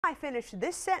I finish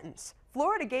this sentence,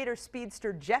 Florida Gators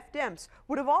speedster Jeff Demps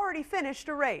would have already finished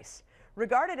a race.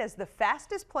 Regarded as the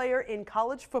fastest player in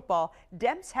college football,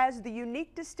 Demps has the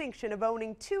unique distinction of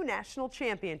owning 2 national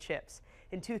championships.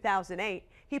 In 2008,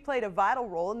 he played a vital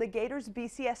role in the Gators'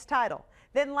 BCS title.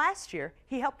 Then last year,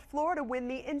 he helped Florida win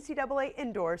the NCAA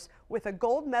indoors with a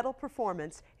gold medal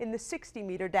performance in the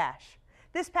 60-meter dash.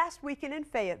 This past weekend in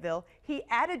Fayetteville, he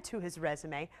added to his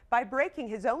resume by breaking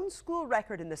his own school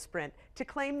record in the sprint to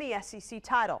claim the SEC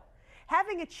title.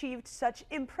 Having achieved such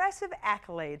impressive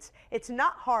accolades, it's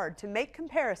not hard to make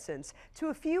comparisons to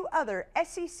a few other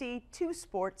SEC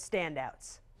two-sport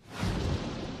standouts.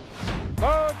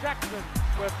 Bo Jackson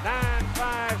with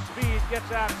 9.5 speed gets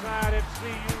outside and see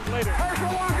you later.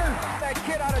 Herschel Walker, that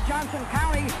kid out of Johnson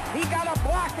County, he got a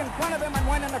block in front of him and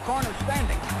went in the corner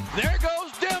standing. There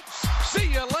goes Demps. See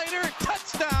you later.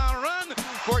 Touchdown run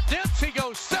for Demps. He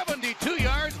goes 72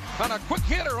 yards on a quick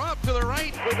hitter off to the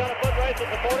right. We got a foot race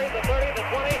at the 40, the 30, the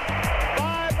 20.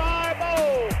 Bye-bye,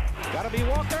 Bo. Got to be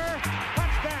Walker.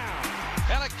 Touchdown.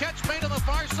 And a catch made on the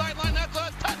far sideline. That's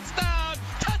a touchdown.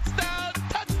 Touchdown.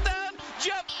 Touchdown.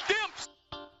 Jeff Demps.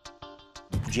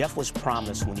 Jeff was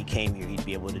promised when he came here he'd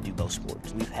be able to do both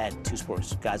sports. We've had two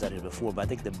sports guys out here before, but I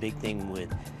think the big thing with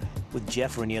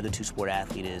Jeff or any other two-sport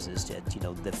athlete is that, you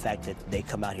know, the fact that they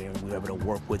come out here and we're able to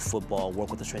work with football, work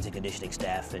with the strength and conditioning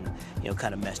staff, and, you know,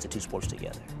 kind of mesh the two sports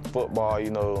together. Football,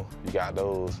 you know, you got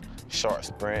those short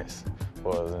sprints,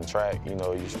 whereas in track, you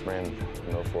know, you sprint,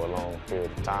 you know, for a long period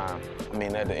of time. I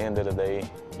mean, at the end of the day,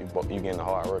 you getting a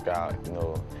hard workout, you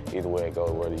know, either way it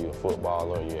goes, whether you're football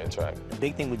or you're at track. The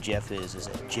big thing with Jeff is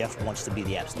that Jeff wants to be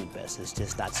the absolute best. It's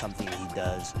just not something that he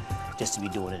does just to be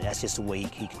doing it. That's just the way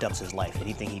he conducts his life.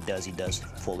 Anything he does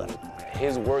full effort.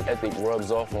 His work ethic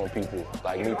rubs off on people.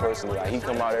 Like me personally, like he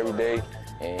come out every day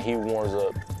and he warms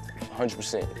up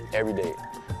 100% every day.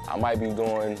 I might be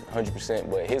doing 100%,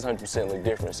 but his 100% look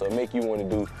different. So it make you want to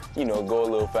do, you know, go a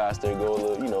little faster, go a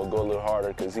little, you know, go a little harder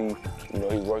because he, you know,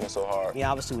 he's working so hard.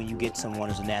 Yeah, obviously when you get someone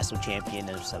who's a national champion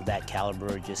of that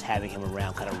caliber, just having him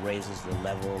around kind of raises the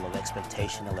level of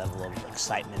expectation, the level of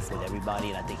excitement for everybody,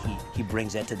 and I think he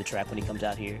brings that to the track when he comes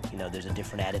out here. You know, there's a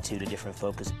different attitude, a different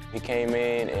focus. He came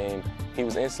in and he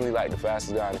was instantly like the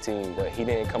fastest guy on the team, but he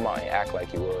didn't come out and act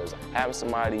like he was. Having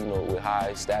somebody, you know, with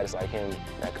high status like him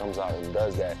that comes out and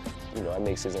does that, you know, that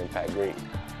makes his impact great.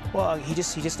 Well, he's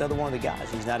just another one of the guys.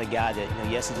 He's not a guy that, you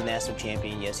know, yes, he's a national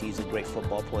champion, yes, he's a great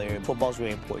football player. Football's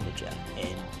very important to Jeff,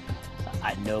 and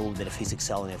I know that if he's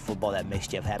excelling at football, that makes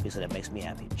Jeff happy, so that makes me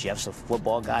happy. Jeff's a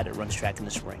football guy that runs track in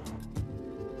the spring.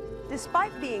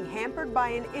 Despite being hampered by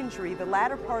an injury the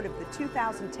latter part of the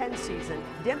 2010 season,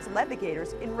 Demps led the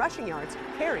Gators in rushing yards,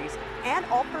 carries, and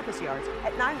all-purpose yards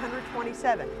at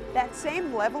 927. That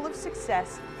same level of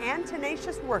success and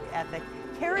tenacious work ethic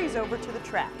carries over to the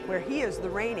track, where he is the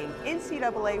reigning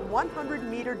NCAA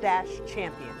 100-meter dash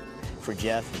champion. For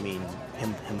Jeff, I mean,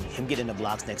 him getting the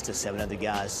blocks next to 7 other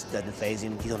guys doesn't faze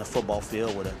him. He's on a football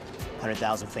field with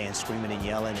 100,000 fans screaming and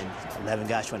yelling and 11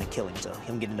 guys trying to kill him. So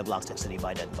him getting the blocks next to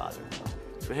anybody doesn't bother him.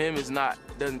 For him, it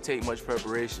doesn't take much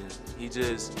preparation. He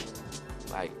just,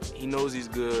 like, he knows he's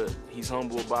good. He's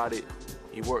humble about it.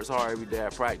 He works hard every day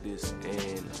at practice,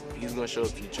 and he's gonna show up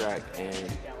to the track, and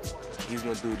he's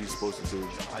gonna do what he's supposed to do.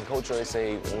 Like Coach always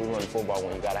say, when we run football,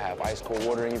 when you gotta have ice cold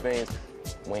water in your veins,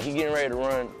 when he getting ready to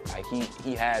run, like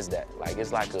he has that. Like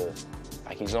it's like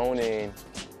he's on in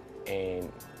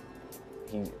and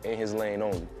he's in his lane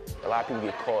only. A lot of people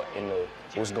get caught in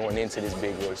what's going into this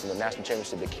big race. You know, national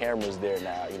championship, the camera's there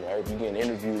now. You know, you get an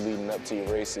interview leading up to your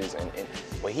races,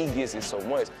 but he gets it so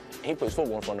much. He plays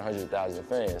football in front of 100,000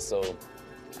 fans, so.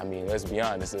 I mean, let's be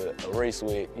honest, a race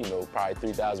with, you know, probably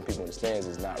 3,000 people in the stands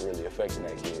is not really affecting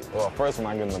that kid. Well, first when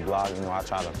I get in the block, you know, I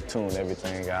try to tune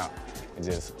everything out and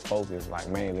just focus, like,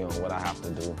 mainly on what I have to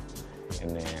do.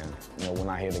 And then, you know, when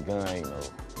I hear the gun, you know,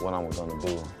 what I'm gonna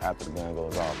do after the gun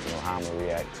goes off, you know, how I'm gonna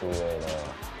react to it,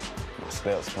 the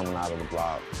steps coming out of the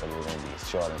block, so they're gonna be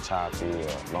short and choppy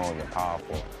or long and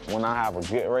powerful. When I have a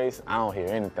good race, I don't hear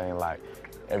anything, like,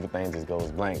 everything just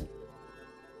goes blank.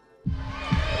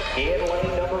 In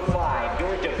lane number 5,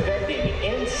 your defending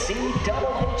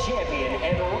NCAA champion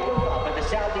and runner-up in the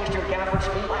Southeastern Conference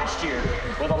last year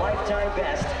with a lifetime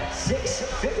best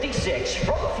 6:56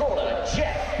 from Florida,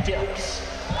 Jeff Demps.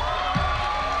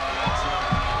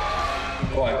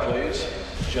 Quiet, please.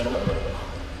 Gentlemen,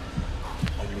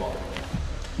 on your mark.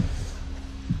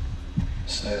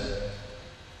 Set.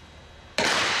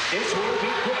 This will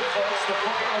be quick, folks. The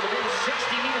final of the new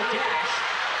 60-meter dash.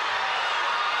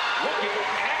 Look at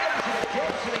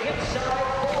Demps to the inside,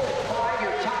 forward by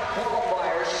your top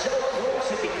qualifiers, so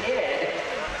close at the end.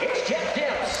 It's Jeff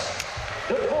Demps,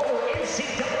 the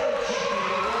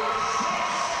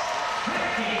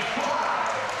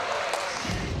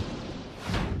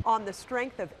On the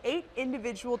strength of 8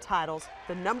 individual titles,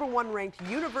 the #1 ranked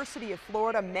University of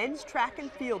Florida men's track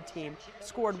and field team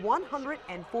scored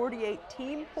 148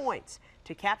 team points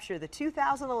to capture the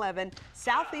 2011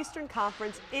 Southeastern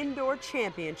Conference Indoor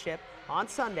Championship on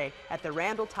Sunday at the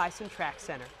Randall Tyson Track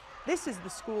Center. This is the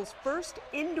school's first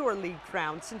indoor league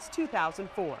crown since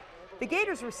 2004. The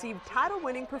Gators received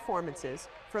title-winning performances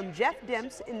from Jeff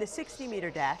Demps in the 60-meter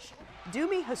dash,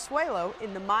 Dumi Hasuelo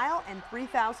in the mile and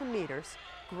 3,000 meters,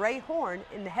 Gray Horn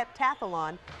in the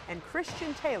heptathlon, and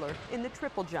Christian Taylor in the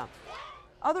triple jump.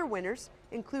 Other winners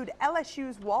include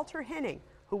LSU's Walter Henning,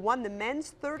 who won the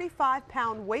men's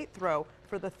 35-pound weight throw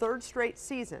for the 3rd straight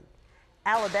season,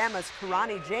 Alabama's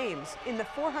Karani James in the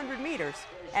 400 meters,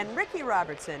 and Ricky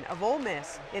Robertson of Ole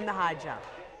Miss in the high jump.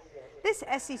 This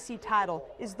SEC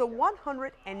title is the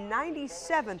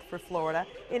 197th for Florida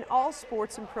in all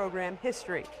sports and program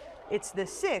history. It's the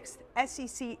 6th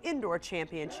SEC Indoor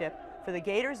Championship for the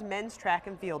Gators men's track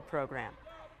and field program.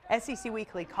 SEC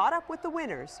Weekly caught up with the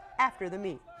winners after the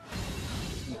meet.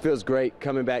 It feels great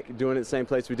coming back, doing it the same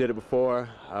place we did it before.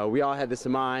 We all had this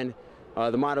in mind.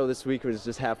 The motto this week was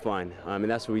just have fun, and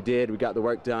that's what we did. We got the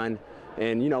work done,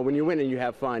 and you know, when you're winning, you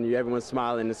have fun. Everyone's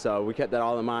smiling, and so we kept that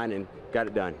all in mind and got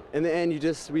it done. In the end,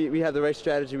 we have the race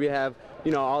strategy. We have,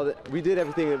 you know, we did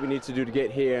everything that we need to do to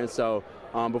get here, and so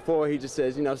before he just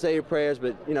says, you know, say your prayers,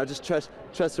 but you know, just trust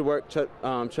the work,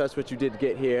 trust what you did to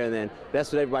get here, and then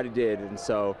that's what everybody did,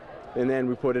 and then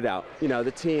we put it out. You know,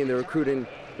 the team, the recruiting,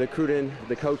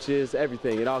 the coaches,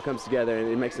 everything, it all comes together and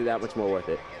it makes it that much more worth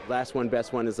it. Last one,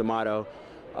 best one is the motto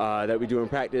that we do in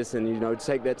practice, and you know,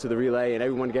 take that to the relay, and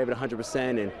everyone gave it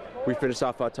 100%, and we finished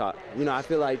off our top. You know, I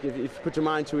feel like if you put your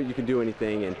mind to it, you can do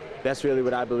anything, and that's really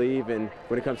what I believe. And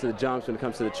when it comes to the jumps, when it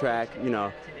comes to the track, you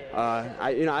know,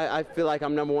 I feel like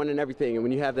I'm #1 in everything, and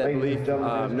when you have that belief,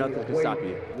 nothing can stop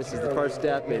you. This is the first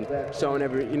step in showing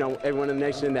everyone in the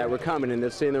nation that we're coming, and they're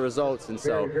seeing the results, and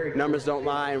so numbers don't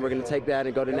lie, and we're going to take that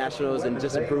and go to nationals and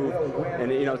just improve,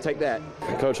 and you know, take that.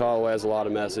 Coach Holloway has a lot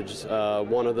of messages.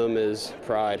 One of them is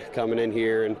pride, coming in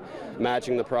here and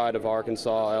matching the pride of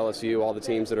Arkansas, LSU, all the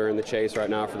teams that are in the chase right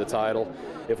now for the title.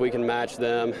 If we can match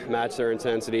them, match their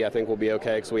intensity, I think we'll be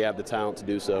okay because we have the talent to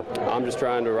do so. I'm just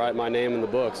trying to write my name in the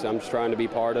books. I'm just trying to be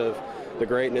part of the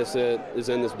greatness that is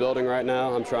in this building right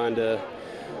now. I'm trying to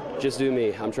just do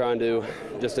me. I'm trying to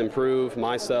just improve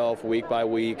myself week by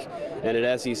week. And at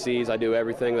SECs, I do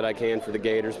everything that I can for the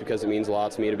Gators because it means a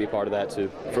lot to me to be part of that too.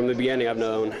 From the beginning, I've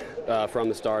known from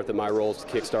the start that my role is to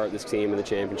kickstart this team in the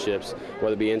championships,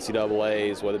 whether it be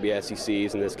NCAAs, whether it be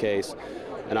SECs in this case.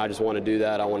 And I just want to do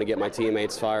that. I want to get my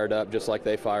teammates fired up just like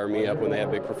they fire me up when they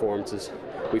have big performances.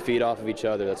 We feed off of each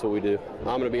other. That's what we do.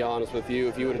 I'm going to be honest with you.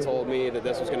 If you would have told me that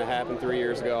this was going to happen 3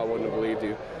 years ago, I wouldn't have believed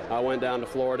you. I went down to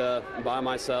Florida by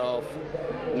myself,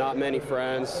 not many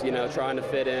friends, you know, trying to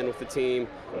fit in with the team.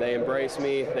 They embraced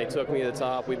me. They took me to the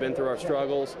top. We've been through our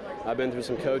struggles. I've been through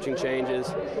some coaching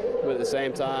changes. But at the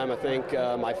same time, I think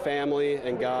my family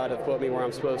and God have put me where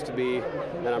I'm supposed to be,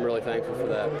 and I'm really thankful for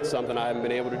that. It's something I haven't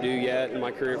been able to do yet in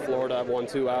my career at Florida. I've won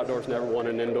 2 outdoors, never won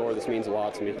an indoor. This means a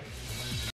lot to me.